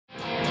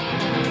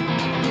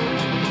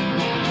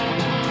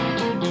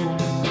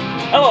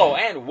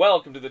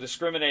welcome to the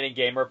Discriminating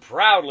Gamer,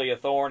 proudly a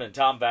thorn in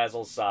Tom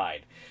Vazel's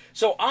side.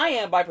 So I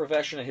am by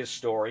profession a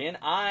historian.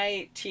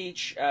 I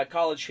teach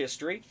college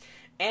history,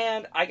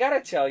 and I gotta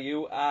tell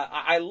you,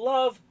 I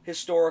love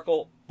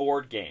historical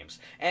board games,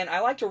 and I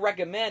like to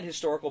recommend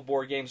historical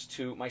board games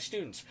to my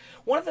students.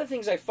 One of the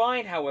things I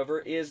find,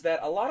 however, is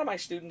that a lot of my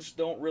students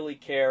don't really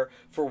care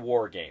for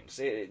war games.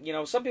 You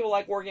know, some people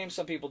like war games,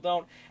 some people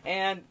don't,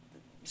 and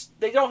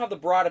they don't have the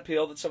broad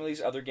appeal that some of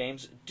these other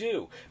games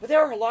do. But there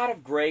are a lot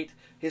of great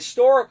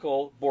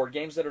historical board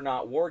games that are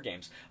not war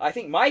games. I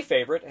think my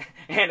favorite,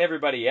 and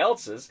everybody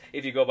else's,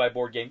 if you go by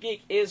Board Game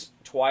Geek, is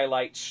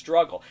Twilight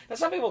Struggle. Now,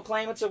 some people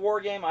claim it's a war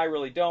game. I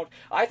really don't.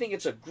 I think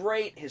it's a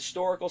great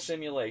historical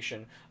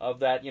simulation of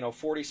that,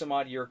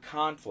 40-some-odd year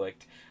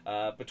conflict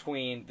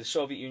between the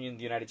Soviet Union and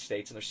the United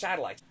States and their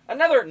satellites.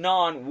 Another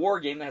non-war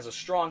game that has a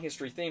strong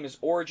history theme is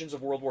Origins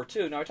of World War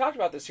II. Now, I talked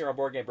about this here on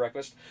Board Game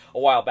Breakfast a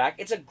while back.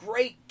 It's a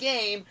great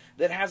game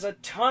that has a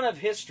ton of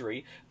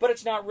history, but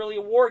it's not really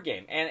a war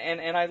game,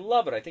 and I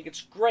love it. I think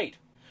it's great.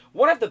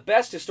 One of the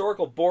best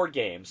historical board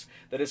games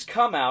that has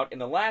come out in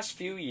the last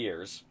few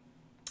years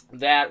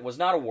that was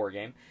not a war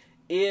game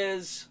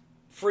is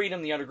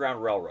Freedom, the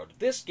Underground Railroad.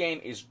 This game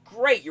is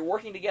great. You're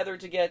working together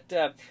to get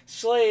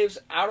slaves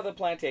out of the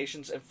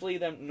plantations and flee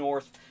them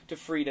north to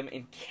freedom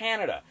in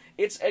Canada.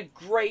 It's a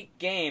great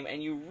game,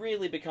 and you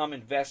really become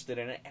invested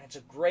in it, and it's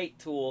a great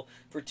tool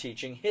for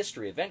teaching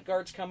history. Event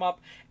guards come up,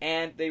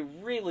 and they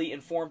really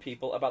inform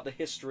people about the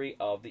history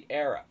of the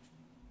era.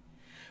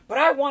 But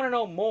I want to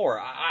know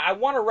more. I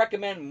want to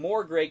recommend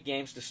more great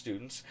games to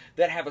students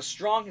that have a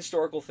strong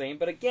historical theme,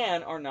 but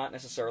again, are not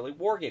necessarily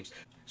war games.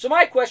 So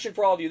my question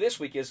for all of you this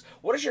week is,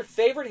 what is your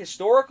favorite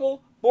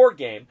historical board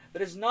game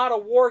that is not a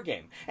war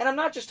game? And I'm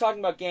not just talking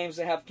about games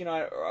that have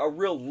a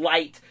real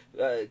light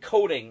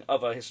coating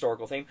of a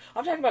historical theme.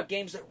 I'm talking about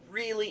games that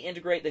really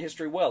integrate the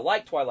history well,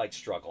 like Twilight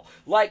Struggle,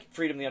 like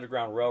Freedom, the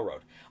Underground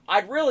Railroad.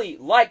 I'd really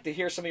like to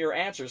hear some of your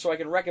answers so I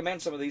can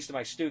recommend some of these to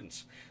my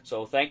students.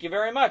 So thank you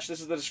very much.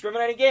 This is the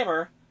Discriminating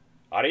Gamer.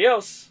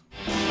 Adios.